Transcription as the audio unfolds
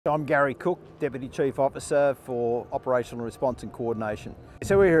I'm Gary Cook, Deputy Chief Officer for Operational Response and Coordination.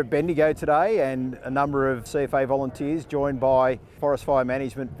 So we're here at Bendigo today and a number of CFA volunteers joined by Forest Fire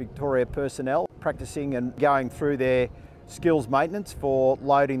Management Victoria personnel practicing and going through their skills maintenance for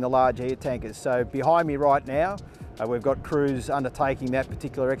loading the large air tankers. So behind me right now we've got crews undertaking that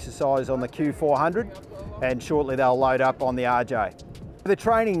particular exercise on the Q400 and shortly they'll load up on the RJ. The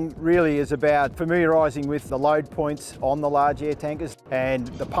training really is about familiarising with the load points on the large air tankers and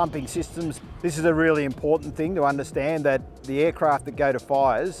the pumping systems. This is a really important thing to understand, that the aircraft that go to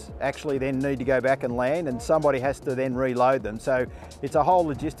fires actually then need to go back and land, and somebody has to then reload them. So it's a whole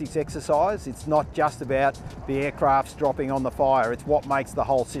logistics exercise. It's not just about the aircrafts dropping on the fire, it's what makes the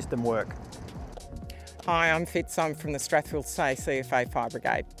whole system work. Hi, I'm Fitz. I'm from the Strathfield Say CFA Fire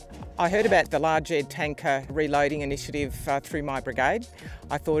Brigade. I heard about the large Airtanker Reloading initiative through my brigade.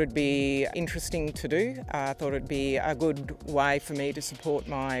 I thought it'd be interesting to do. I thought it'd be a good way for me to support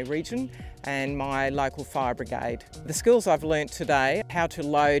my region and my local fire brigade. The skills I've learnt today: how to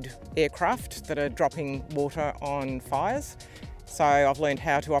load aircraft that are dropping water on fires. So I've learned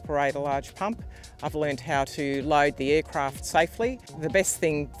how to operate a large pump. I've learned how to load the aircraft safely. The best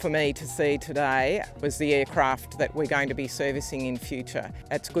thing for me to see today was the aircraft that we're going to be servicing in future.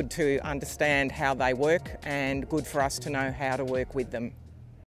 It's good to understand how they work and good for us to know how to work with them.